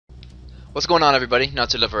What's going on, everybody?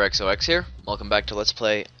 NotToLoverXOX here. Welcome back to Let's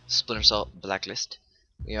Play Splinter Cell Blacklist.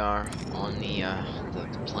 We are on the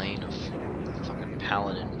plane of the fucking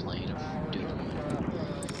paladin plane of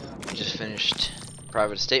doom. We just finished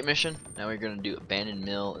private estate mission. Now we're gonna do abandoned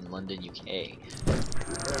mill in London, UK.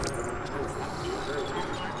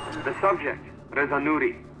 The subject, Reza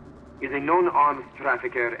Nouri, is a known arms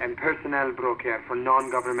trafficker and personnel broker for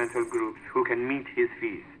non-governmental groups who can meet his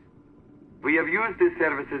fees. We have used his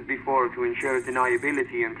services before to ensure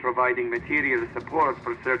deniability in providing material support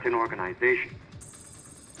for certain organizations.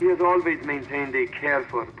 He has always maintained a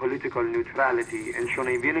careful political neutrality and shown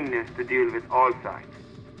a willingness to deal with all sides.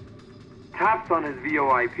 Taps on his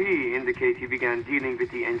VOIP indicate he began dealing with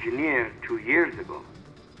the engineer 2 years ago.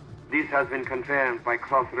 This has been confirmed by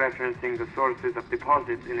cross-referencing the sources of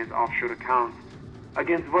deposits in his offshore accounts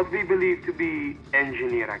against what we believe to be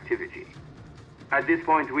engineer activity. At this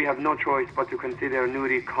point, we have no choice but to consider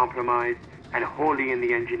Nouri compromised and wholly in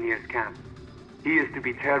the engineer's camp. He is to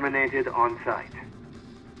be terminated on site.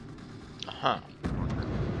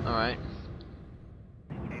 Alright.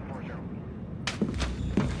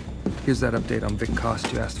 Here's that update on Vic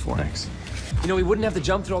Cost you asked for. Thanks. You know, we wouldn't have to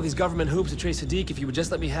jump through all these government hoops to trace Sadiq if you would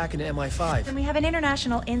just let me hack into MI5. Then we have an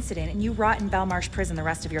international incident and you rot in Belmarsh prison the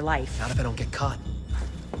rest of your life. Not if I don't get caught.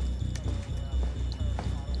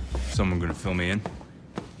 Someone gonna fill me in?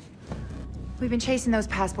 We've been chasing those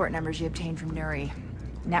passport numbers you obtained from Nouri.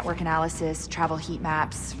 Network analysis, travel heat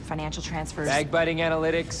maps, financial transfers. Bag-biting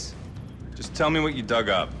analytics. Just tell me what you dug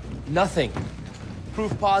up. Nothing.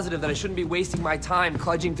 Proof positive that I shouldn't be wasting my time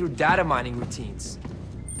kludging through data mining routines.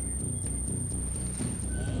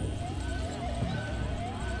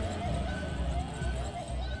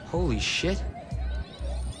 Holy shit.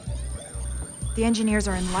 The engineers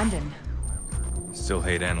are in London. Still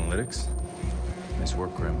hate analytics? Nice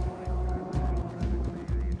work, Grim.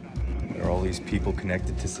 Are all these people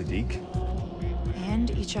connected to Sadiq?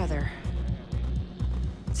 And each other.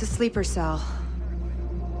 It's a sleeper cell.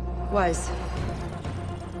 Was.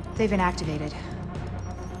 They've been activated.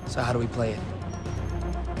 So how do we play it?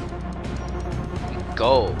 We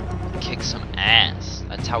go. Kick some ass.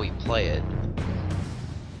 That's how we play it.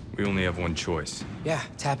 We only have one choice. Yeah,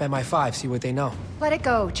 tap MI5, see what they know. Let it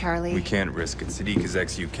go, Charlie. We can't risk it. Sadiq is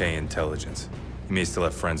ex-UK intelligence. He may still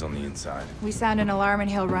have friends on the inside. We sound an alarm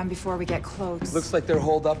and he'll run before we get close. Looks like they're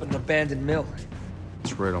holed up in an abandoned mill.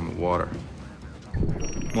 It's right on the water.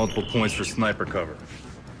 Multiple points for sniper cover.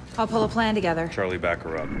 I'll pull a plan together. Charlie, back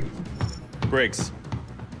her up. Briggs.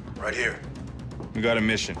 Right here. We got a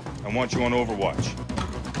mission. I want you on Overwatch.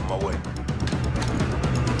 On my way.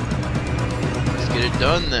 Let's get it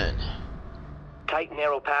done then. Tight,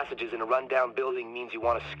 narrow passages in a rundown building means you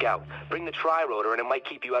want to scout. Bring the tri-rotor and it might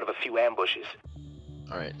keep you out of a few ambushes.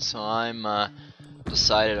 Alright, so I'm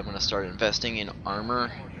decided I'm going to start investing in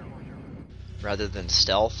armor rather than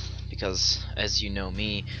stealth, because as you know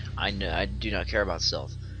me, I do not care about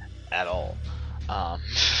stealth at all.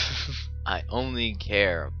 I only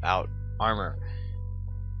care about armor.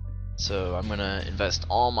 So I'm going to invest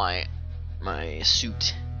all my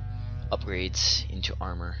suit upgrades into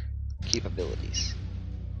armor capabilities.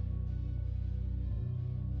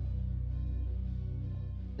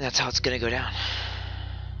 That's how it's gonna go down.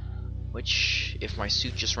 Which, if my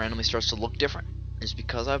suit just randomly starts to look different, is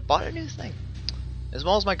because I've bought a new thing. As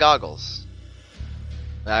well as my goggles.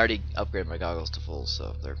 I already upgraded my goggles to full,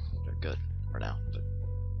 so they're good for now. But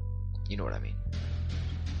you know what I mean.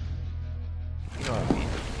 You know what I mean.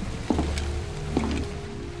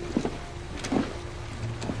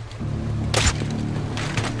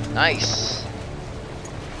 Nice.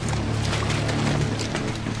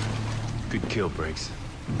 Good kill, Briggs.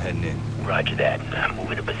 I'm heading in. Roger that. I'm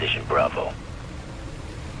moving to position Bravo.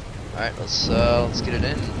 Alright, let's get it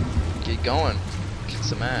in. Get going. Kick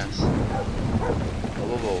some ass. Whoa,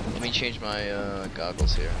 whoa, whoa. Let me change my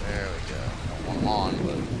goggles here. There we go. I want them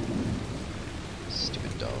on, but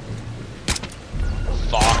stupid dog.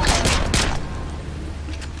 Fuck.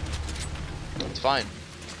 It's fine.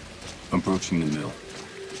 Approaching the mill.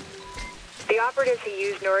 The operatives who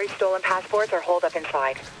used Nouri's stolen passports are holed up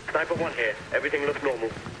inside. Sniper 1 here. Everything looks normal.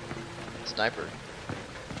 Sniper.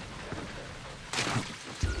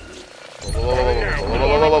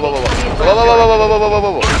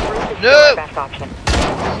 No! Best option.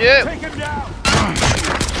 No! Take him down!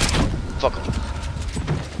 Fuck him.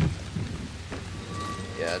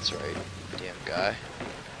 Yeah, that's right. Damn guy.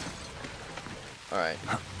 Alright.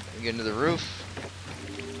 We get into the roof.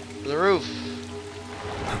 To the roof!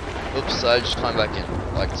 Oops, I just climbed back in.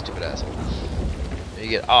 Like a stupid asshole. You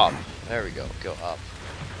get up. There we go. Go up.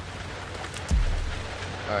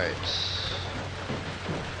 Alright.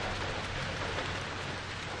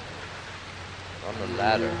 The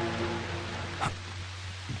ladder.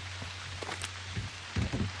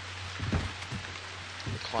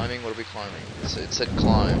 We're climbing? What are we climbing? It said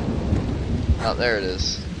climb. Oh, there it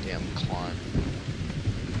is. Damn, climb.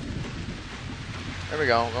 There we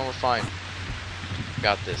go. No, we're fine.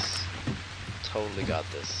 Got this. Totally got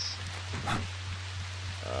this.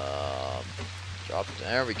 Drop.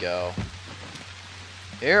 There we go.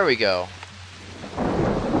 Here we go.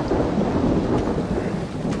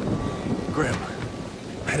 Grim,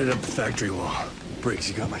 headed up the factory wall. Briggs,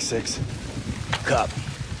 you got my 6? Copy.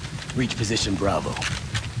 Reach position Bravo.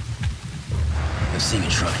 I've seen a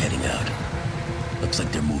truck heading out. Looks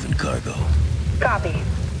like they're moving cargo. Copy.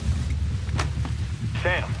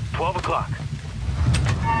 Sam, 12 o'clock.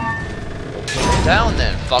 Down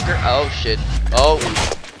then, fucker. Oh shit. Oh,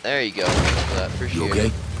 there you go. Thanks for that. Appreciate You okay?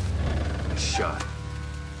 it. Shot.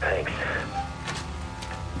 Thanks.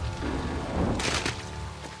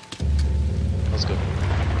 Let's go.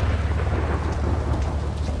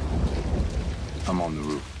 I'm on the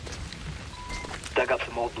roof. Dug up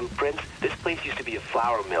some old blueprints. This place used to be a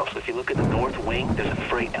flour mill, so if you look at the north wing, there's a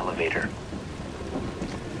freight elevator.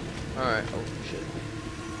 Alright. Oh shit.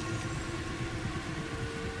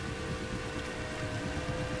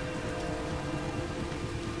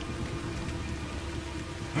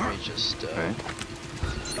 Let me just, Okay.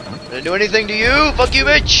 Didn't do anything to you! Fuck you,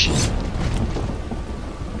 bitch!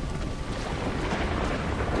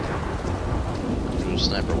 There's a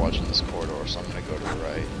sniper watching this corridor, so I'm gonna go to the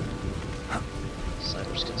right.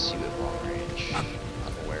 Snipers can see you at long range. I'm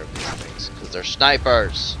aware of these things, because they're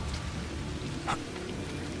snipers!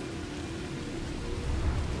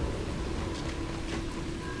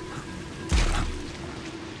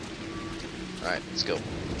 Alright, let's go.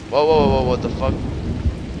 Whoa, whoa, whoa, what the fuck?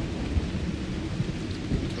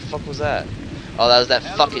 What the fuck was that? Oh, that was that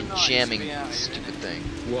fucking jamming stupid thing.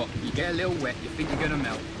 What? You get a little wet, you think you're gonna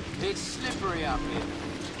melt? It's slippery up here.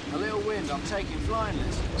 A little wind, I'm taking flying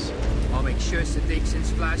lessons. I'll make sure Sadiq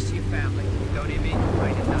sends flies to your family. Don't hear me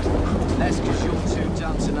complaining nothing. That's because you're too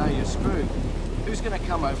dumb to know you're screwed. Who's gonna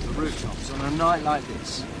come over the rooftops on a night like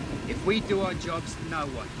this? If we do our jobs, no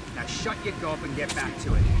one. Now shut your gob and get back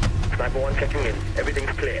to it. Sniper 1 checking in.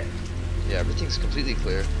 Everything's clear. Yeah, everything's completely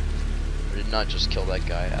clear. I did not just kill that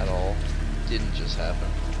guy at all. Didn't just happen.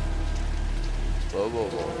 Whoa, whoa,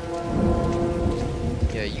 whoa.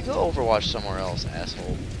 Yeah, you go overwatch somewhere else,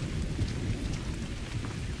 asshole.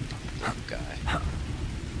 That guy.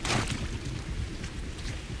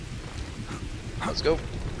 Let's go.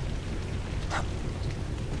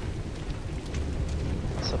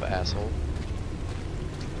 What's up, asshole?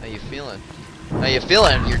 How you feeling? How you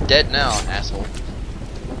feeling? You're dead now, asshole.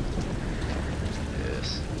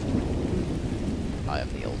 Yes. I am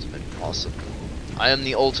the ultimate awesome. I am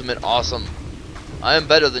the ultimate awesome. I am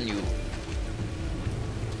better than you.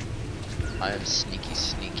 I am sneaky,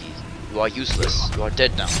 sneaky. You are useless. You are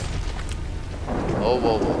dead now. Oh,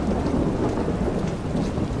 whoa, whoa.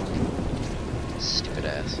 Stupid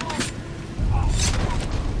ass.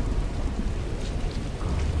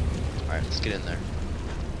 Alright, let's get in there.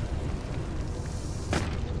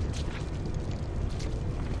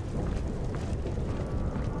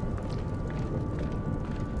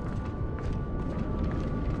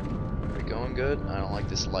 Good. I don't like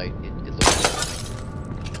this light. It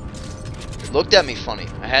looked at me funny.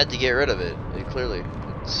 I had to get rid of it. Clearly,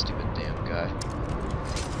 stupid damn guy.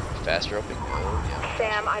 Faster open. Oh, yeah.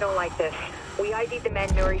 Sam, I don't like this. We ID'd the men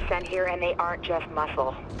Nuri sent here, and they aren't just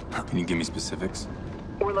muscle. Can you give me specifics?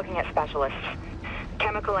 We're looking at specialists.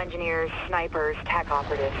 Chemical engineers, snipers, tech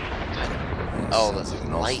operatives. Oh, that's like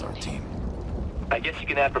an all-star team. I guess you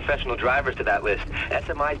can add professional drivers to that list.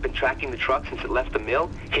 SMI's been tracking the truck since it left the mill,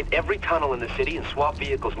 hit every tunnel in the city, and swapped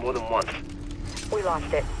vehicles more than once. We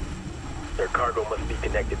lost it. Their cargo must be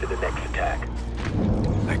connected to the next attack.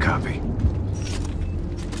 I copy.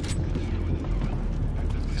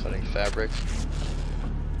 Cutting fabric.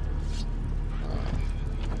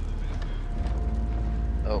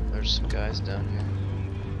 Oh, there's some guys down here.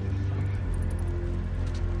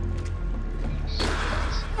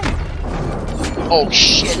 Oh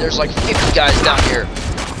shit, there's like 50 guys down here.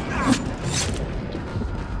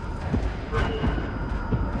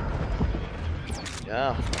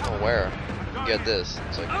 Yeah, I don't know where. Get this.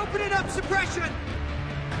 It's like, open it up, suppression!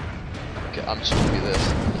 Okay, I'm just gonna do this.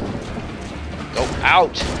 Go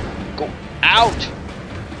out! Go out!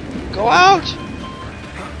 Go out!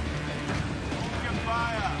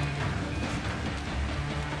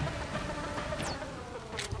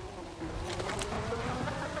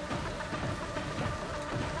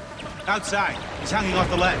 Outside. He's hanging off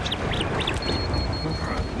the ledge.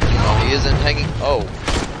 Oh, he isn't hanging. Oh.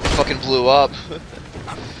 fucking blew up.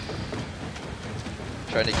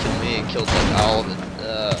 Trying to kill me and killed like all of it.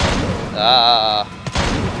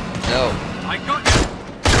 No. I got you.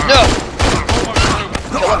 No!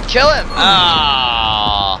 Kill him!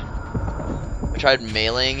 Ah! I tried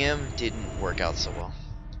meleeing him, didn't work out so well.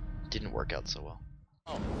 Didn't work out so well.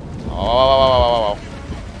 Oh.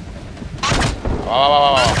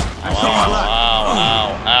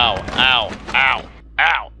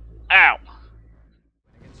 Ow.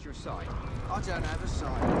 Against your side. I don't have a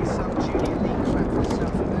side. He's some junior league crap from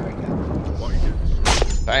South America.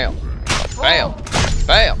 Bam.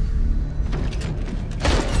 Bam.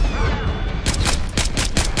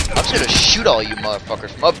 I'm just gonna shoot all you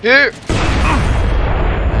motherfuckers from up here.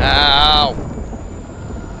 Ow.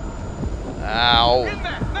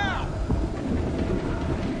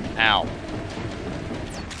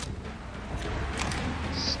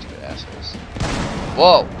 Stupid assholes.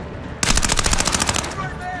 Whoa.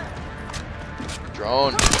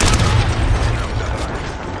 Drone.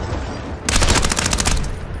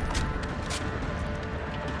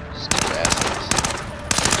 Stupid assholes.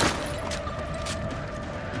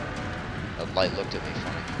 That light looked at me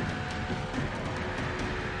funny.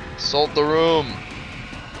 Assault the room.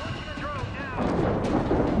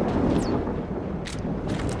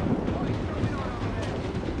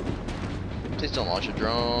 Please don't launch a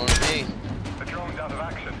drone at me. The drone's out of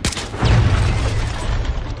action.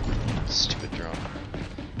 Stupid drone.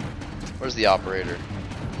 Where's the operator?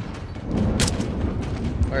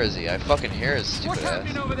 Where is he? I fucking hear his stupid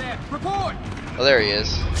ass. Over there? Report! Oh, there he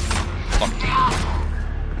is. Fuck you.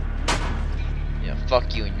 Yeah,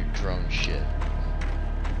 fuck you and your drone shit.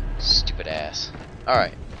 Stupid ass.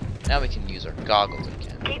 Alright. Now we can use our goggles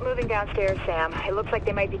again. Keep moving downstairs, Sam. It looks like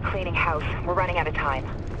they might be cleaning house. We're running out of time.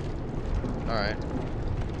 Alright.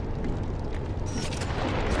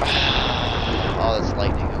 Oh, that's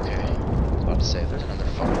lightning. Okay. I was about to say, there's another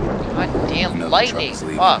fucking... God damn lightning!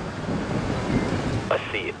 Fuck! I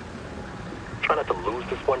see it. Try not to lose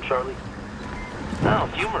this one, Charlie. Oh,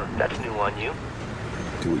 humor. That's new on you.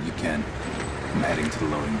 Do what you can. I'm heading to the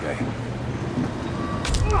loading bay.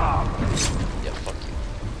 Yeah, fuck you.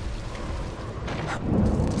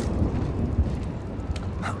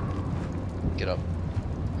 Get up.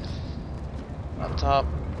 Up top.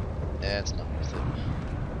 Yeah, it's not worth it.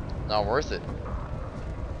 Not worth it.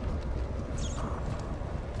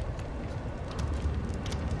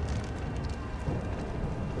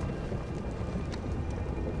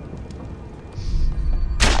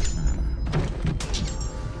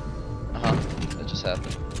 That just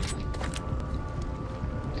happened.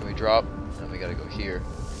 Can we drop? Then we gotta go here.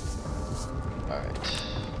 Alright.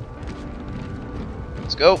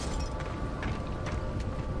 Let's go!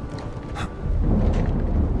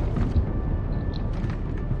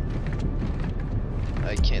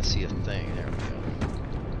 I can't see a thing. There we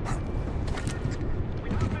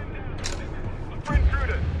go.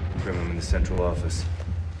 Bring him in the central office.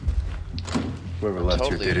 Whoever left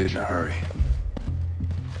Totally here did it in a hurry.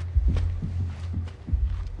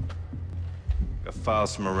 Got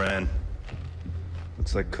files from Iran.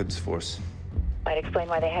 Looks like Quds force. Might explain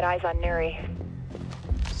why they had eyes on Nuri.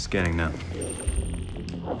 Scanning now.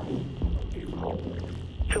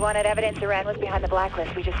 If we wanted evidence Iran was behind the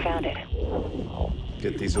blacklist, we just found it.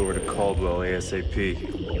 Get these over to Caldwell ASAP.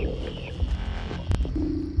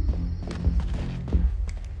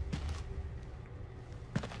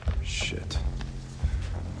 Shit.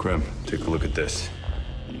 Grim, take a look at this.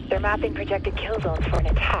 They're mapping projected kill zones for an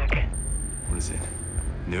attack. What is it?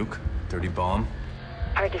 Nuke? Dirty bomb?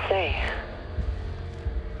 Hard to say.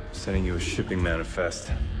 Sending you a shipping manifest.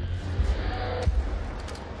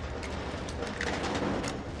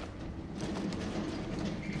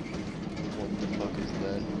 What the fuck is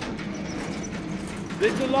that?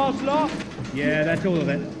 This the last lot? Yeah, that's all of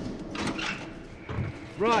it.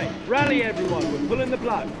 Right, rally everyone, we're pulling the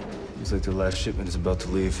plug. Looks like the last shipment is about to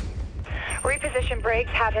leave. Reposition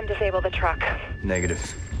brakes, have him disable the truck. Negative.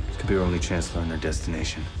 This could be our only chance to learn their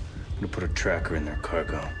destination. I'm gonna put a tracker in their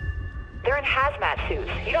cargo. They're in hazmat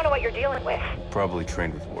suits. You don't know what you're dealing with. Probably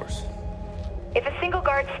trained with worse. If a single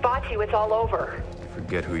guard spots you, it's all over.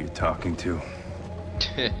 Forget who you're talking to.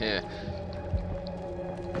 Alright,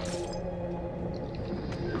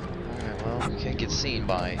 well, we can't get seen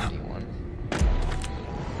by anyone.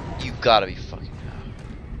 You gotta be fucking out.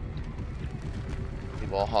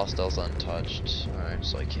 Leave all hostiles untouched. Alright,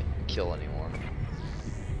 so I can't kill anyone.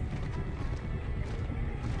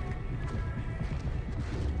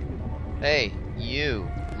 Hey, you!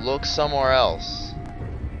 Look somewhere else.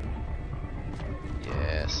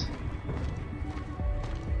 Yes.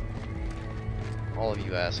 All of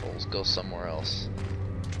you assholes, go somewhere else.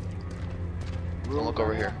 Don't look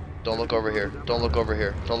over here. Don't look over here. Don't look over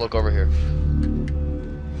here. Don't look over here.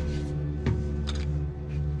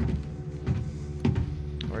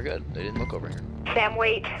 We're good. They didn't look over here. Sam,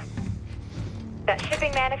 wait. That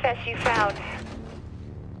shipping manifest you found.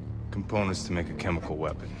 Components to make a chemical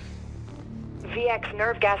weapon. VX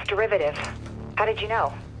nerve gas derivative. How did you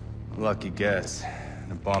know? Lucky guess.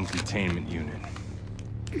 A bomb containment unit.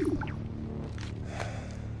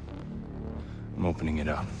 I'm opening it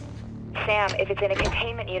up. Sam, if it's in a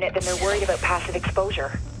containment unit, then they're worried about passive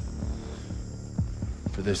exposure.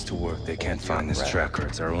 For this to work, they can't find this tracker.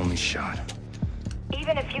 It's our only shot.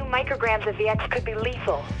 Even a few micrograms of VX could be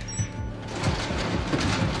lethal.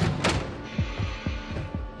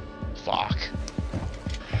 Fuck.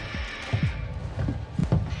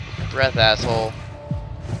 Breath, asshole.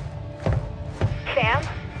 Sam?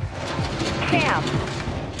 Sam!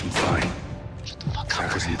 I'm fine. Shut the fuck up.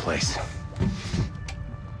 Tracker's in place.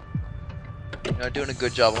 You're not doing a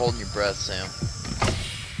good job holding your breath, Sam.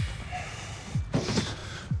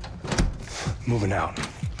 Moving out.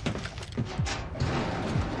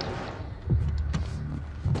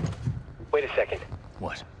 Wait a second.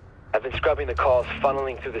 What? I've been scrubbing the calls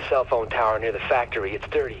funneling through the cell phone tower near the factory. It's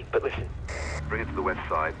dirty, but listen. Bring it to the west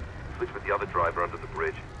side. Switch with the other driver under the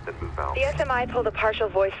bridge, then move out. The SMI pulled a partial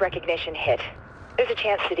voice recognition hit. There's a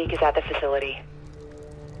chance Sadiq is at the facility.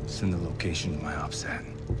 Send the location to my OPSAT.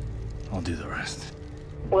 I'll do the rest.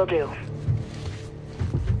 Will do.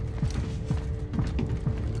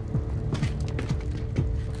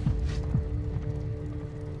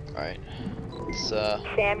 Alright. It's,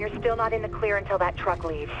 Sam, you're still not in the clear until that truck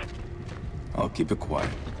leaves. I'll keep it quiet.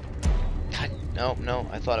 God, no,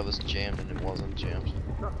 I thought it was jammed and it wasn't jammed.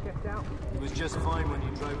 It was just fine when you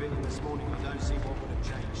drove it in this morning. I don't see what would have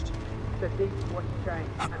changed. Sadiq, what's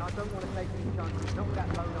changed? And I don't want to take any chances, not with that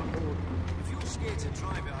load on board. If you're scared to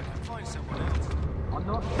drive it, I can find someone else. I'm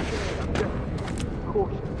not scared, I'm just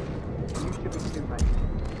cautious. You should be too, mate.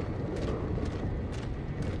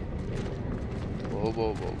 Whoa,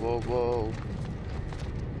 whoa, whoa, whoa, whoa.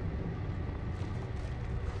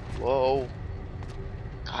 Whoa.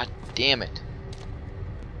 God damn it.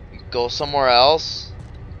 You go somewhere else?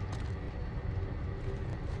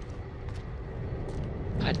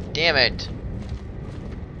 God damn it.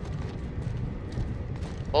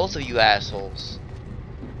 Both of you assholes.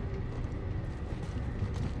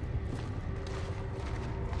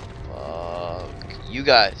 Fuck you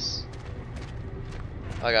guys.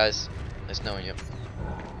 Hi guys. Nice knowing you.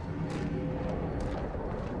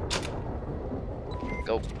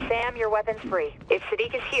 Go. Sam, your weapon's free. If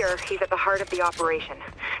Sadiq is here, he's at the heart of the operation.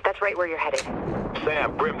 That's right where you're headed.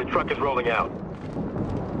 Sam, Brim, the truck is rolling out.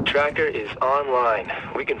 Tracker is online.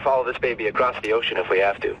 We can follow this baby across the ocean if we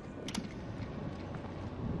have to.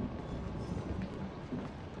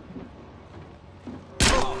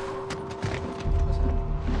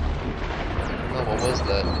 Oh, what was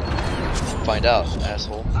that? Find out,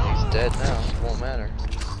 asshole. He's dead now. Won't matter.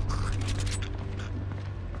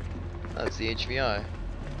 That's the HVI.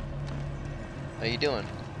 How you doing?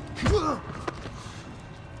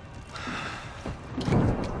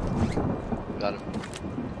 Got him.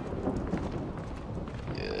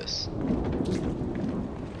 Yes.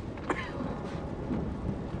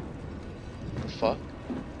 The fuck?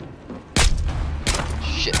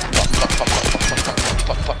 Shit. Fuck.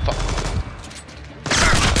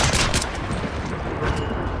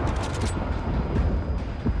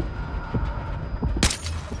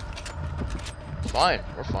 Fine,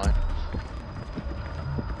 we're fine.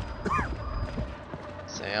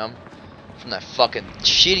 Sam. From that fucking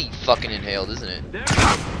shitty fucking inhaled, isn't it?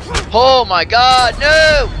 Oh my god,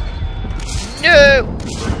 no! No!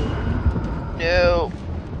 No.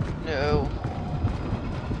 No.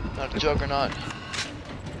 Not a juggernaut.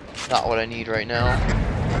 Not what I need right now.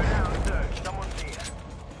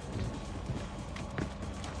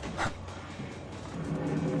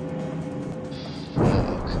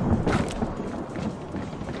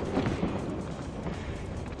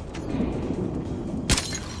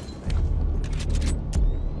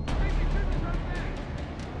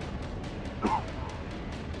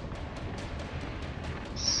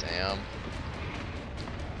 Sam.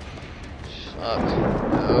 Fuck.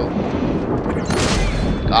 No.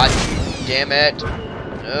 God damn it.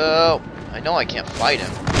 No. I know I can't fight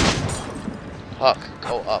him. Fuck.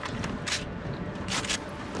 Go up.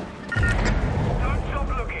 Don't stop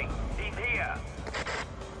looking. He's here.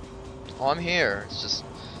 Oh, I'm here. It's just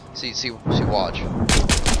see watch.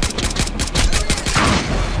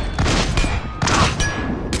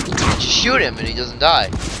 Just shoot him and he doesn't die.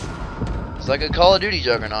 It's like a Call of Duty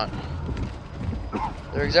juggernaut.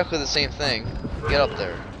 They're exactly the same thing. Get up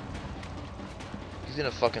there. He's gonna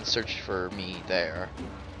fucking search for me there.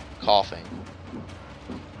 Coughing.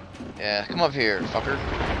 Yeah, come up here, fucker.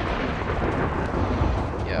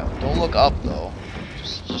 Yeah, don't look up though.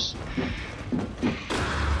 Just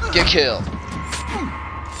get killed.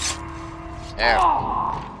 There.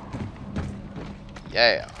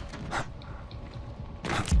 Yeah.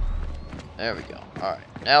 There we go. Alright,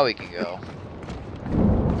 now we can go.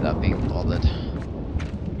 Without being bothered.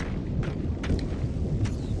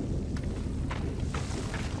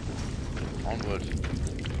 Onward.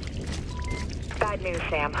 Bad news,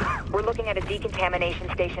 Sam. We're looking at a decontamination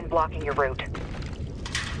station blocking your route.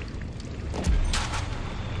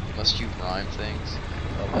 Must you rhyme things?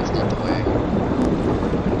 Oh, that's not the way.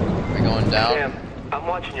 Are we going down? Sam, I'm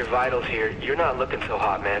watching your vitals here. You're not looking so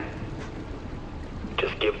hot, man.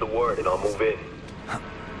 Just give the word and I'll move in.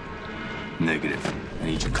 Negative. I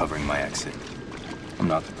need you covering my exit. I'm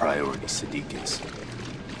not the priority, Sadiq is.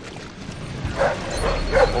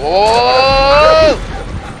 Whoa!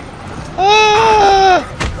 Ah!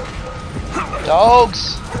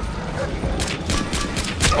 Dogs!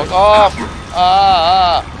 Fuck off!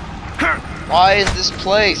 Ah! Why is this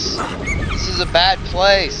place? This is a bad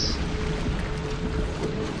place.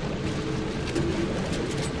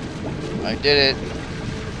 I did it.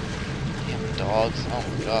 Damn dogs. Oh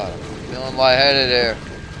my god. I'm feeling lightheaded here.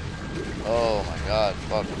 Oh my god.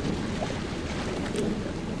 Fuck.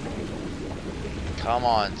 Come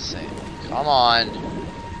on, Sam. Come on.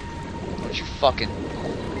 Don't you fucking...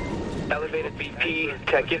 Elevated BP,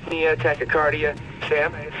 tachypnea, tachycardia.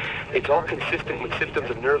 Sam, it's all consistent with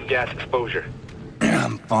symptoms of nerve gas exposure.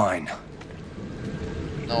 I'm fine.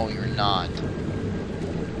 No, you're not.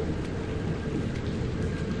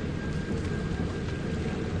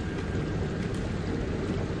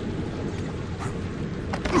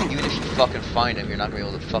 Even if you fucking find him, you're not gonna be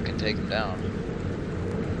able to fucking take him down.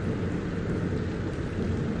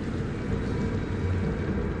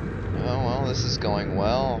 Oh well, this is going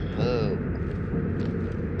well. Oh.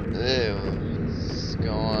 Ew. What's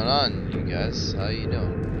going on, you guys? How you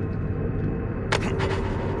doing?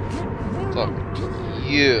 Fuck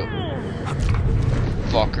you.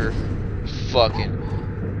 Fucker. Fucking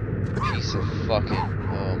piece of fucking...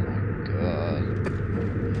 Oh my god.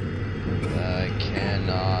 I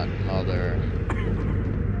cannot, mother.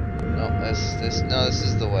 No, this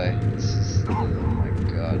is the way. This is... Oh my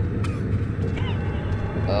god.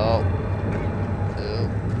 Oh. Oh.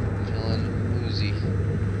 Feeling woozy.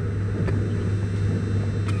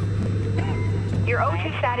 Your O2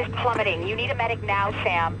 status plummeting. You need a medic now,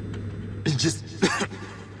 Sam. Just...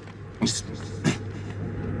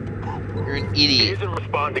 You're an He idiot. isn't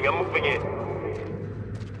responding. I'm moving in.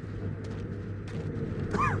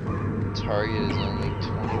 Target is only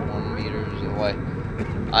 21 meters away.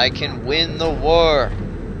 I can win the war.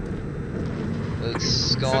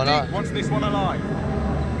 What's going on? Wants this one alive.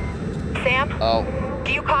 Sam? Oh.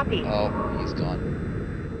 Do you copy? Oh, he's gone.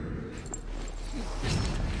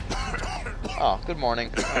 Oh, good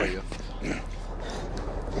morning. How are you?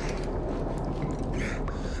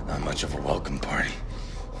 Not much of a welcome party.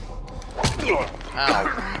 Ow.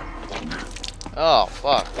 Oh,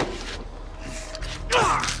 fuck.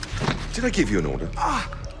 Did I give you an order?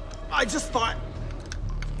 I just thought...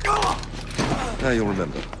 Now you'll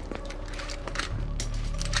remember.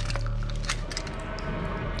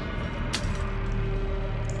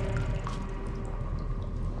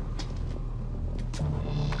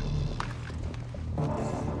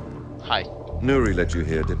 Hi. Nuri led you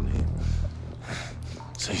here, didn't he?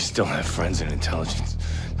 So you still have friends in intelligence.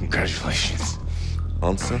 Congratulations.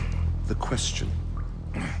 Answer the question.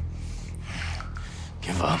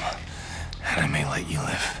 Give up, and I may let you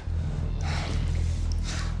live.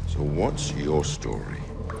 So what's your story?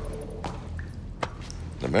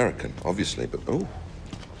 An American, obviously, but oh.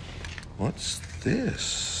 What's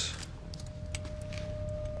this?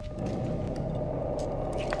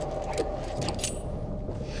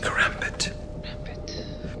 Karambit.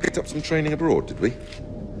 Picked up some training abroad, did we?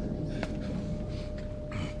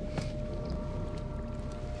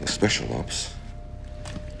 Special ops.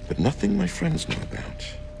 But nothing my friends know about.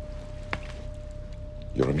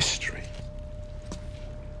 You're a mystery.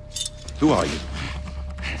 Who are you?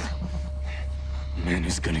 Man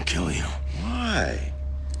who's gonna kill you. Why?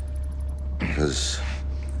 Because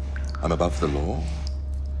I'm above the law?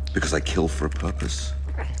 Because I kill for a purpose?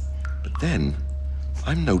 But then,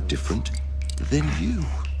 I'm no different than you.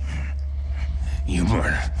 You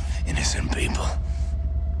murder innocent people.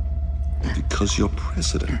 Because your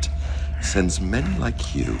president sends men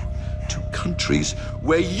like you to countries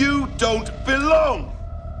where you don't belong.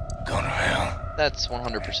 Go to hell. That's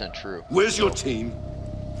 100% true. Where's your team?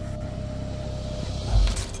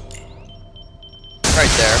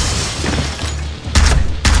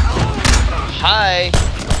 Hi.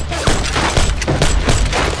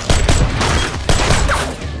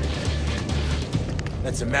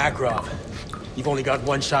 That's a Makarov. You've only got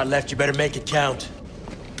one shot left. You better make it count.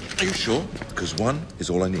 Are you sure? Because one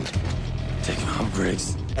is all I need. Take him out,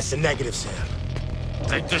 Briggs. That's a negative, Sam.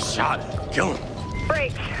 Take this shot. Kill him.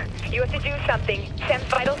 Briggs, you have to do something. Sam's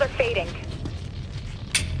vitals are fading.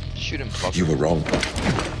 Shoot him, fucker. You were wrong.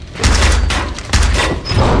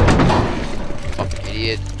 Fucking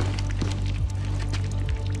idiot.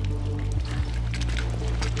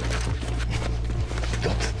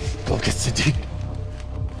 Go get Sadiq.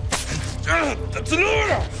 That's an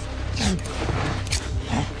order!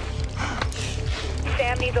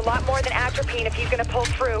 Sam needs a lot more than atropine if he's gonna pull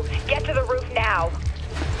through. Get to the roof now.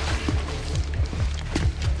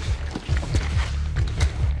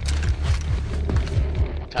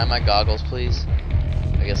 Can I have my goggles, please?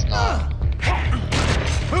 I guess not.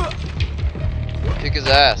 Kick his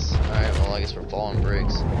ass. Alright, well, I guess we're following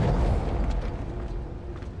Briggs.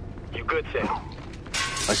 You good, Sam?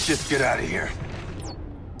 Let's just get out of here.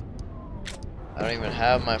 I don't even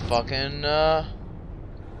have my fucking, my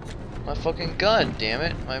fucking gun, damn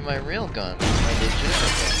it. My real gun. My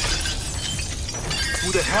legitimate gun.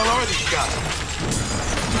 Who the hell are these guys?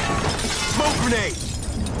 Smoke grenade!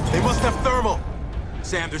 They must have thermal!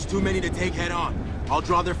 Sam, there's too many to take head on. I'll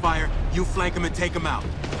draw their fire, you flank them and take them out.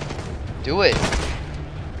 Do it!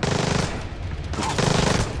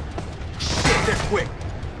 Shit, they're quick!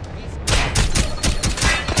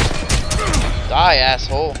 Die,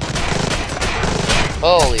 asshole!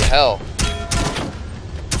 Holy hell.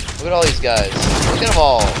 Look at all these guys. Look at them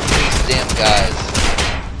all. These damn guys.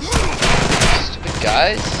 Stupid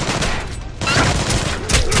guys.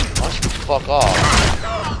 Why don't you fuck off?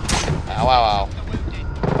 Ow, ow, ow.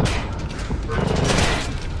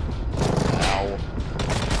 Ow.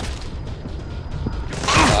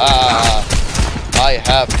 Ah. I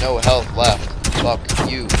have no health left. Fuck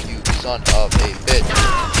you, you son of a bitch.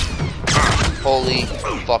 Holy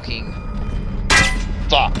fucking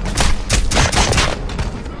fuck.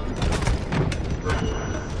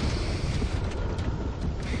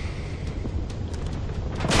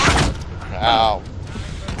 Ow.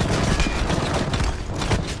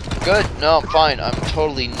 Good? No, I'm fine. I'm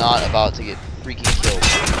totally not about to get freaking killed.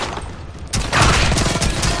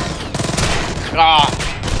 Ah!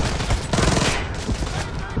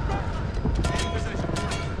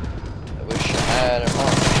 I wish I had a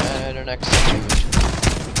mark and an execute.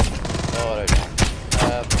 But I don't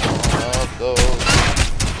have one of those.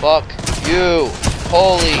 Fuck you!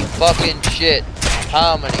 Holy fucking shit!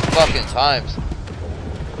 How many fucking times?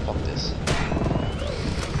 Fuck this.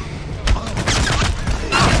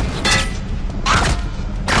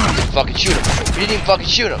 We didn't fucking shoot him. We didn't even fucking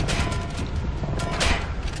shoot him.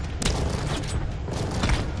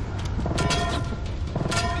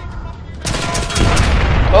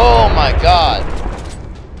 Oh my god.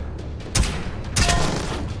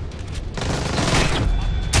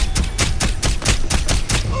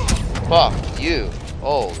 Fuck you.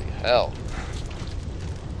 Holy hell.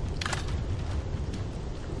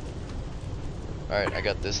 Alright, I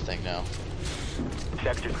got this thing now.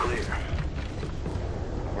 Sector's clear.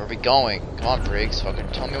 Where are we going? Come on, Briggs. Fucking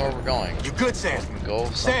tell me where we're going. You good, Sam? Go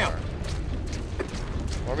somewhere. Sam!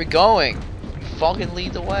 Where are we going? You fucking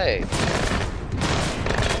lead the way.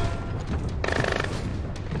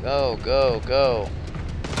 Go, go, go.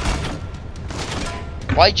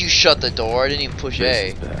 Why'd you shut the door? I didn't even push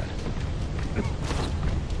A.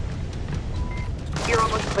 You're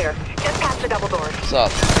almost clear. Just past the double doors. What's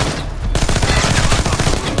up?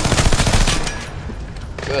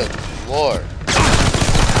 Good lord.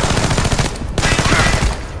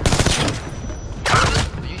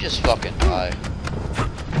 You just fucking die.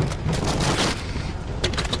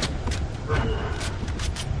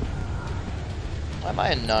 Why am I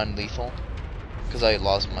a non-lethal? Because I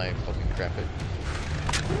lost my fucking crampet.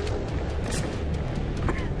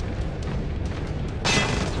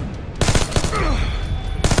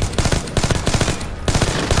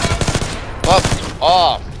 Fuck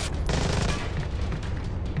off!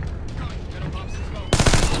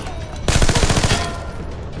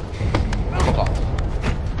 Fuck off.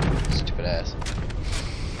 Stupid ass.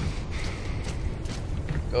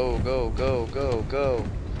 Go, go, go, go, go.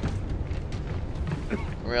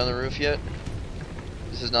 Are we on the roof yet?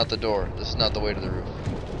 This is not the door. This is not the way to the roof.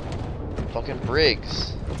 Fucking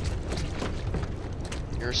Briggs.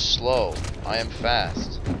 You're slow. I am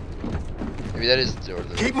fast. Maybe that is the door to the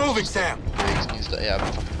roof. Keep moving, Sam! Briggs needs to... Yeah,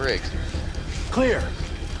 fucking Briggs. Clear.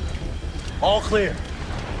 All clear.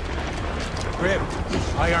 Grim,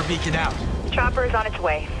 IR beacon out. Chopper is on its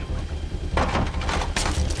way.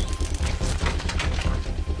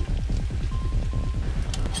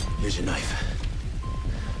 Here's your knife.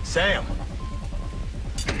 Sam!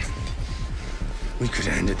 We could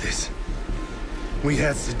have ended this. We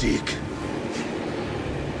had Sadiq.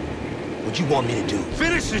 What you want me to do?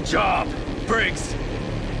 Finish the job, Briggs!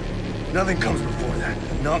 Nothing comes before that.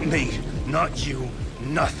 Not me, not you,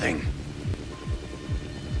 nothing.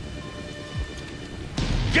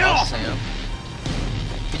 Get off! Sam.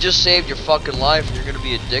 You just saved your fucking life and you're gonna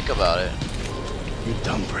be a dick about it. You're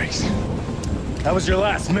dumb, Briggs. That was your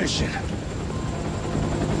last mission.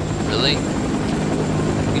 Really?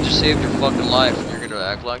 You just saved your fucking life and you're gonna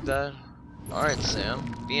act like that? Alright,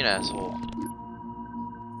 Sam. Be an asshole.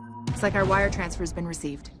 Looks like our wire transfer's been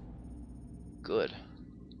received. Good.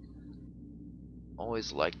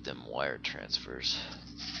 Always liked them wire transfers.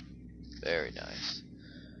 Very nice.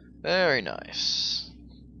 Very nice.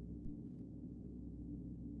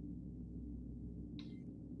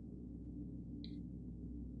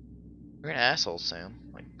 You're an asshole, Sam.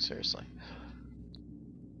 Like, seriously.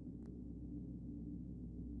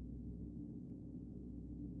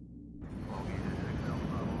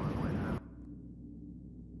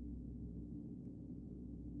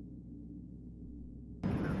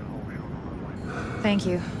 Thank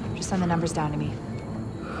you. Just send the numbers down to me.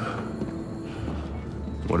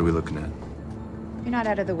 What are we looking at? You're not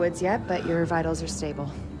out of the woods yet, but your vitals are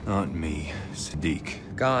stable. Not me.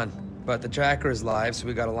 Sadiq. Gone. But the tracker is live, so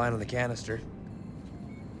we got a line on the canister.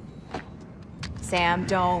 Sam,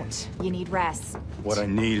 don't. You need rest. What I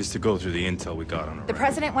need is to go through the intel we got on her. The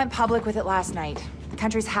president went public with it last night. The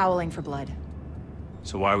country's howling for blood.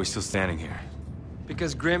 So why are we still standing here?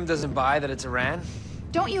 Because Grimm doesn't buy that it's Iran?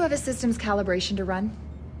 Don't you have a systems calibration to run?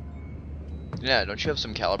 Yeah, don't you have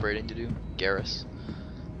some calibrating to do, Garrus?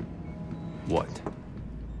 What?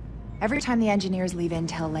 Every time the engineers leave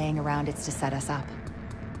intel laying around, it's to set us up.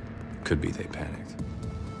 Could be they panicked.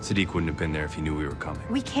 Sadiq wouldn't have been there if he knew we were coming.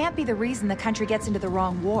 We can't be the reason the country gets into the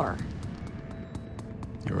wrong war.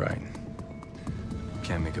 You're right.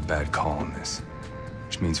 Can't make a bad call on this.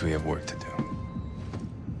 Which means we have work to do.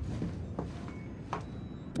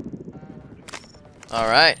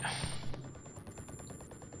 Alright.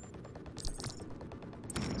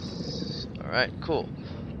 Alright, cool.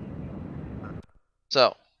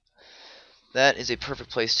 So, that is a perfect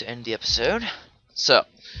place to end the episode. So,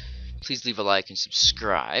 please leave a like and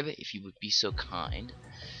subscribe if you would be so kind.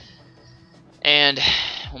 And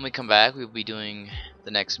when we come back, we will be doing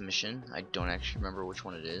the next mission. I don't actually remember which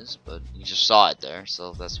one it is, but you just saw it there,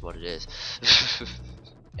 so that's what it is.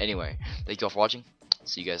 Anyway, thank you all for watching.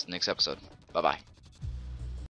 See you guys in the next episode. Bye-bye.